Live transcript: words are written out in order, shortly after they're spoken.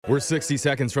We're 60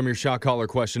 seconds from your shot caller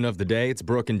question of the day. It's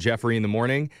Brooke and Jeffrey in the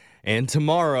morning. And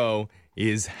tomorrow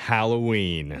is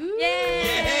Halloween.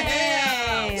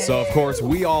 Yay! So, of course,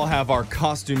 we all have our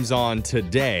costumes on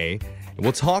today.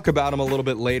 We'll talk about them a little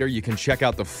bit later. You can check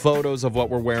out the photos of what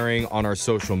we're wearing on our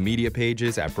social media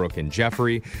pages at Brooke and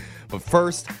Jeffrey. But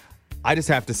first, I just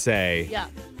have to say,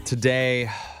 today,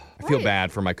 I feel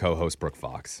bad for my co-host, Brooke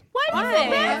Fox. Why do you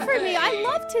feel bad for me? I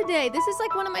love today. This is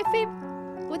like one of my favorite.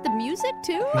 With the music,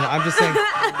 too? No, I'm just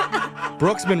saying,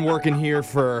 Brooke's been working here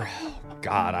for,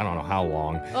 God, I don't know how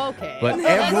long. Okay. But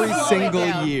every single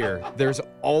year, there's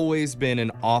always been an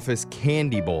office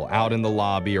candy bowl out in the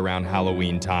lobby around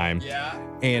Halloween time. Yeah.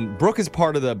 And Brooke is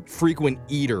part of the frequent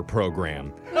eater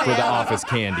program for the office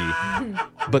candy.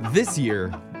 But this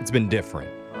year, it's been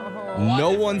different.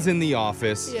 No one's in the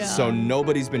office, so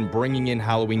nobody's been bringing in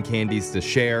Halloween candies to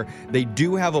share. They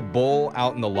do have a bowl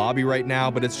out in the lobby right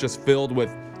now, but it's just filled with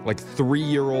like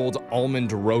 3-year-old almond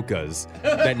Rokas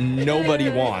that nobody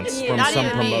wants from Not some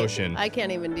even promotion. Me. I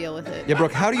can't even deal with it. Yeah,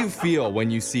 Brooke, how do you feel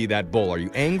when you see that bowl? Are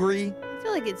you angry? I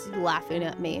feel like it's laughing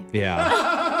at me.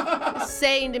 Yeah.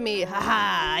 Saying to me,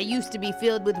 haha, I used to be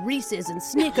filled with Reese's and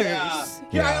Snickers.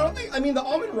 Yeah, I mean, the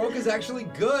almond roca is actually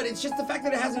good. It's just the fact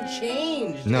that it hasn't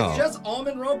changed. No. It's just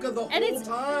almond roca the And whole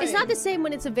time. it's not the same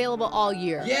when it's available all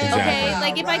year. Yeah. Exactly. Okay,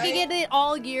 like if I right? could get it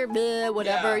all year, bleh,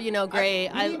 whatever,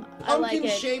 great. We need I like it.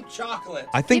 pumpkin-shaped chocolate.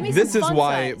 I think Give me this some is fun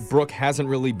why size. Brooke hasn't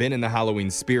really been in the Halloween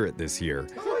spirit this year.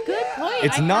 Good point.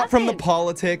 It's I not from the haven't.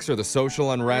 politics or the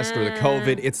social unrest or the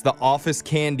COVID. It's the office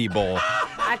candy bowl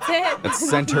That's it. that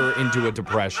sent her into a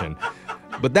depression.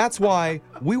 But that's why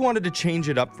we wanted to change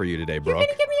it up for you today, Brooke. You're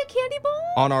gonna give me a candy bowl?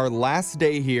 On our last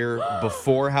day here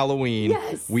before Halloween,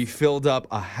 Yes. we filled up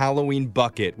a Halloween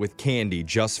bucket with candy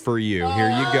just for you. Here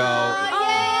you go.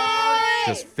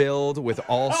 Just filled with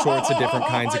all sorts of different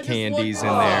kinds of candies in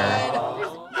there.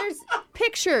 There's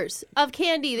pictures of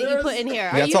candy that you put in here.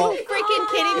 Are That's you all-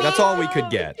 freaking kidding me? That's all we could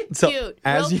get. So Cute.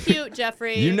 as Real you cute,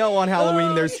 Jeffrey. you know, on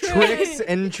Halloween there's tricks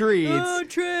and treats.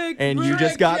 trick. And you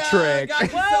just got tricked. Got you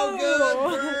so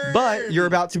good. But you're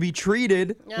about to be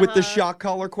treated with the shock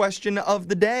collar question of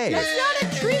the day. It's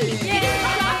not a treat. Getting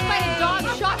shocked by a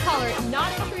dog shock collar,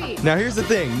 not a treat. Now here's the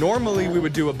thing. Normally we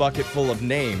would do a bucket full of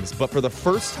names, but for the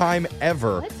first time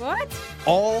ever, What?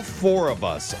 all 4 of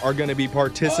us are going to be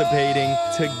participating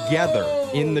together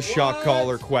in the shock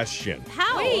collar question.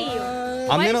 How?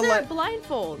 I'm Why going is to there a let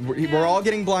blindfold? we're all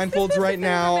getting blindfolds right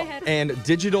now, my head. and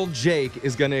Digital Jake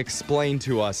is going to explain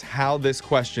to us how this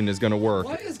question is going to work,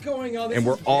 What is going on? and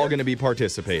we're all going to be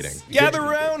participating. Gather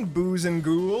around, boos and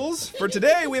ghouls. For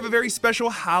today, we have a very special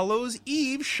Hallows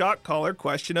Eve shot collar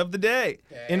question of the day.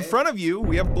 In front of you,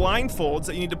 we have blindfolds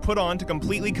that you need to put on to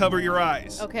completely cover your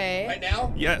eyes. Okay. Right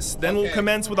now? Yes, then we'll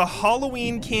commence with a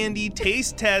Halloween candy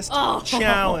taste test Oh,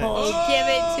 challenge. give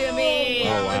it to me.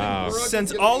 Oh, wow.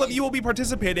 Since all of you will be participating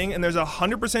and there's a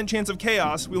 100% chance of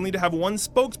chaos, we'll need to have one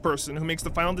spokesperson who makes the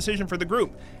final decision for the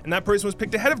group. And that person was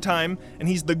picked ahead of time, and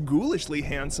he's the ghoulishly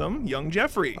handsome young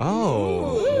Jeffrey.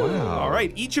 Oh, wow. All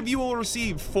right, each of you will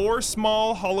receive 4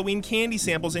 small Halloween candy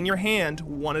samples in your hand,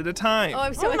 one at a time. Oh,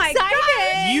 I'm so Oh my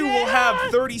excited. You will have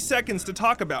 30 seconds to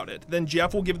talk about it. Then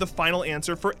Jeff will give the final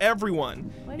answer for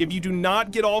everyone. If you do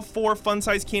not get all 4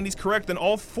 fun-sized candies correct, then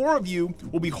all 4 of you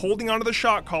will be holding onto the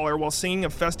shot collar while singing a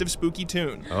festive spooky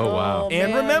tune. Oh, wow.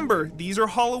 And man. remember, these are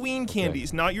Halloween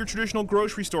candies, not your traditional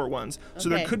grocery store ones. So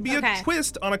there Okay. could be a Okay.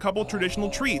 twist on a couple traditional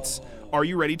treats. Are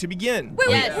you ready to begin? Wait,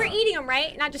 Yes. we're eating them,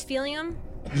 right? Not just feeling them?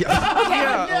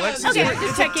 Yeah, Alexis, Okay, it's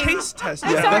just a checking. taste test.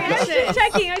 Sorry, I was just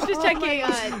checking. I was just Oh my checking.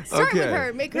 God. Start with Okay.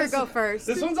 her. Make her go first.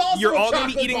 This one's also You're a all going to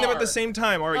be chocolate eating them at bar. the same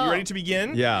time. All right, you ready to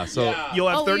begin? Yeah, so Yeah. You'll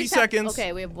have Oh, we 30 each have- seconds.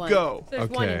 okay, we have one. Go. There's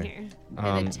one in Okay. here.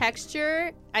 And the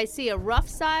texture, I see a rough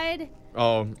side.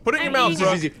 oh, Put it in your I'm mouth, eating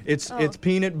bro. easy. It's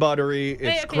peanut buttery,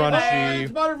 it's okay, crunchy,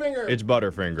 It's Butterfinger. it's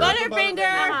Butterfinger.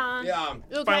 Butterfinger. Yeah. Ooh,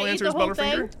 can Final I eat answer the is whole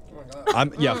Butterfinger? thing?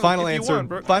 Final If you answer. want,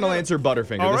 Brooke. Final answer,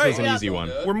 Butterfinger. All This right. was an Yeah. easy one.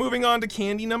 We're moving on to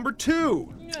candy number 2.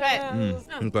 Okay.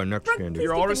 Okay, next candy.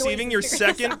 You're all receiving your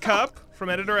second cup from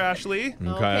Editor Ashley.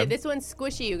 Okay, this one's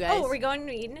squishy, you guys. Oh, are we going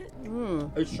to eating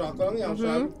it? There's chocolate on the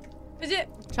outside. Is it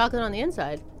Chocolate on the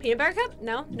inside. peanut butter cup?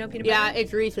 No, no peanut Yeah, butter.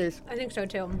 it's Reese's. I think so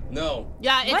too. No.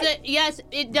 Yeah, it's What? yes,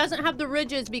 it doesn't have the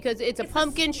ridges because it's a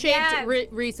pumpkin-shaped yeah.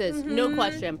 Reese's. No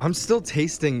question. I'm still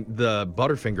tasting the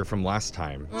Butterfinger from last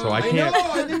time, so I I can't.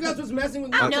 know. I think that's what's messing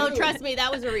with me. No, too. trust me,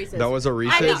 that was a Reese's. That was a I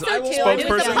Reese's. think so I will too. spokesperson. It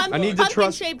was a I need to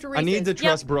trust. pumpkin-shaped I need to Reese's.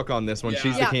 trust Brooke on this one.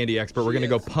 She's the Yeah. candy expert. We're gonna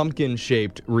go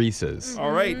pumpkin-shaped Reese's.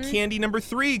 All right, candy number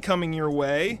 3 coming your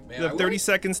way. Man, You have I 30 like-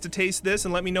 seconds to taste this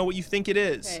and let me know what you think it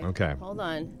is. Okay. Okay. Okay. Hold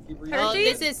on. breathing. Oh,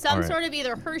 Hershey's? this is some All right. sort of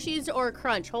either Hershey's or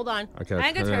Crunch. Hold on. Okay. I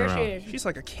think it's no. Hershey's. She's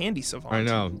like a candy savant. I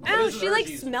know. Oh, is she like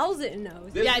Hershey's? smells it and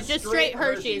knows. This Yeah, is just straight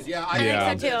Hershey's. Yeah, Yeah.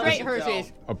 think so, too. Straight can tell.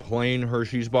 Hershey's. A plain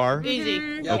Hershey's bar.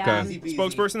 Easy. Yeah, Okay. easy peasy.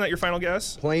 Spokesperson, that your final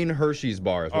guess? Plain Hershey's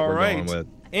bar is what All we're right. going with.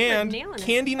 And nailing it.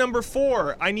 candy number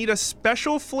 4. I need a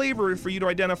special flavor for you to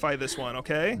identify this one,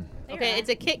 okay? Okay, it's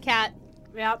a Kit Kat.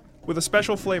 Yep. With a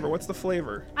special flavor. What's the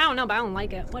flavor? I don't know, but I don't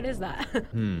like it. What is that?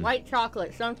 White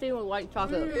chocolate. Something with white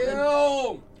chocolate.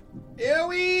 Ew.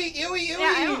 Ewy, ewy, ewy.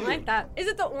 Yeah, I don't like that. Is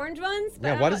it the orange ones?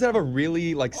 Yeah, why does that have a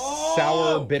really like Oh.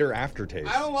 sour, bitter aftertaste?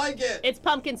 I don't like it. It's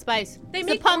pumpkin spice. They It's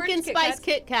make a pumpkin orange Kit spice Kats.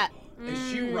 Kit Kat.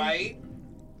 Is she right?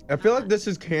 I feel like this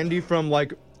is candy from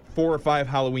like 4 or 5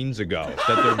 Halloweens ago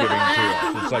that they're giving to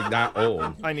us. It's like that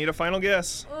old. I need a final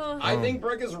guess. I think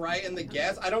Brooke is right in the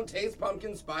guess. I don't taste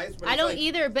pumpkin spice, but I it's don't like,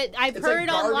 either, but I've it's heard like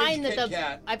garbage online that Kit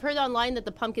Kat. I've heard online that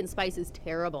the pumpkin spice is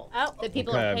terrible. Oh. That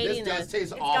people are Okay. This hating does that.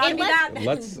 taste Gotta awful. be that.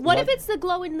 Let's. What if let- it's the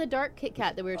glow in the dark Kit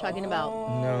Kat that we were talking about?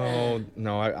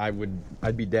 No,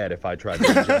 I'd be dead if I tried to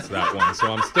ingest that one. So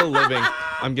I'm still living.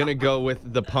 I'm gonna go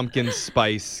with the pumpkin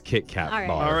spice Kit Kat All right.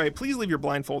 bar. All right, please leave your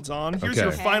blindfolds on. Here's Okay.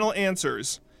 your final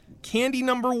answers. Candy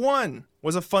number 1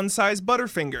 was a fun-sized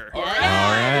Butterfinger. All There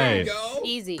right. you go.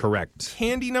 Easy. Correct.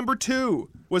 Candy number 2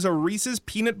 was a Reese's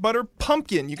peanut butter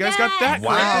pumpkin. You guys got that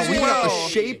Wow, correct we as got the well.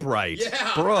 shape right.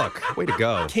 Yeah. Brooke, way to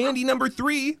go. Candy number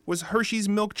 3 was Hershey's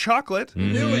milk chocolate.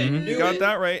 Knew it. Mm-hmm. Knew You got it.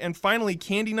 that right. And finally,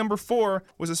 candy number 4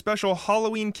 was a special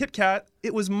Halloween Kit Kat.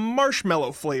 It was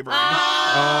marshmallow flavored.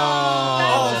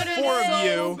 All That four of so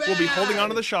you will be bad. holding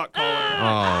onto the shot collar.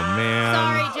 Oh man.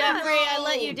 Sorry, Jeffrey, I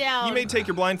let you down. You may take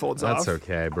your blindfolds That's off.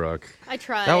 okay, Brooke. I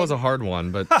tried. That was a hard one,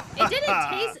 but It didn't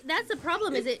taste. That's the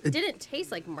problem. Is it didn't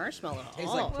taste like marshmallow at Tastes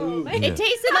all. like poo. It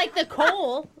tasted like the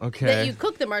coal Okay. that you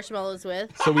cook the marshmallows with.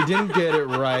 so we didn't get it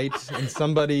right, and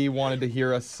somebody wanted to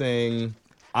hear us sing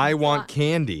 "I Want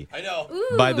Candy" I know.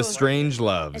 by the Strange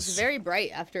Loves. It's very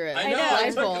bright after it. I know. know. I took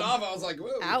it blindfold. off. I was like, whoa.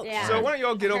 Ouch. Yeah. So why don't you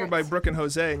all get over by Brooke and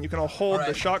Jose, and you can all hold the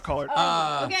right. shot collar.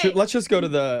 Okay. Let's just go to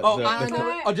the. Oh,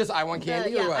 the- just I want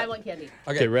candy yeah, or what? I want candy.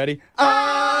 okay, ready?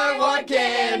 I want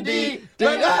candy.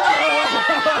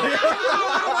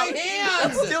 My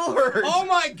hands. Still hurts. Oh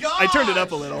my god. I turned it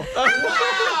up a little. It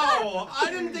Wow. I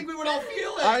didn't think we would all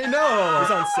feel it. I know. was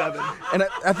on 7. And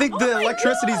I think the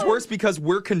electricity's worse because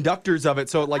we're conductors of it,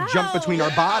 so it like jumped between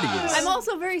our bodies. I'm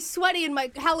also very sweaty in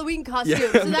my Halloween costume,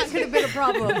 Yeah. so that could have been a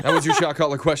problem. That was your shot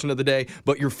caller question of the day,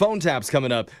 but your phone tap's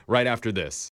coming up right after this.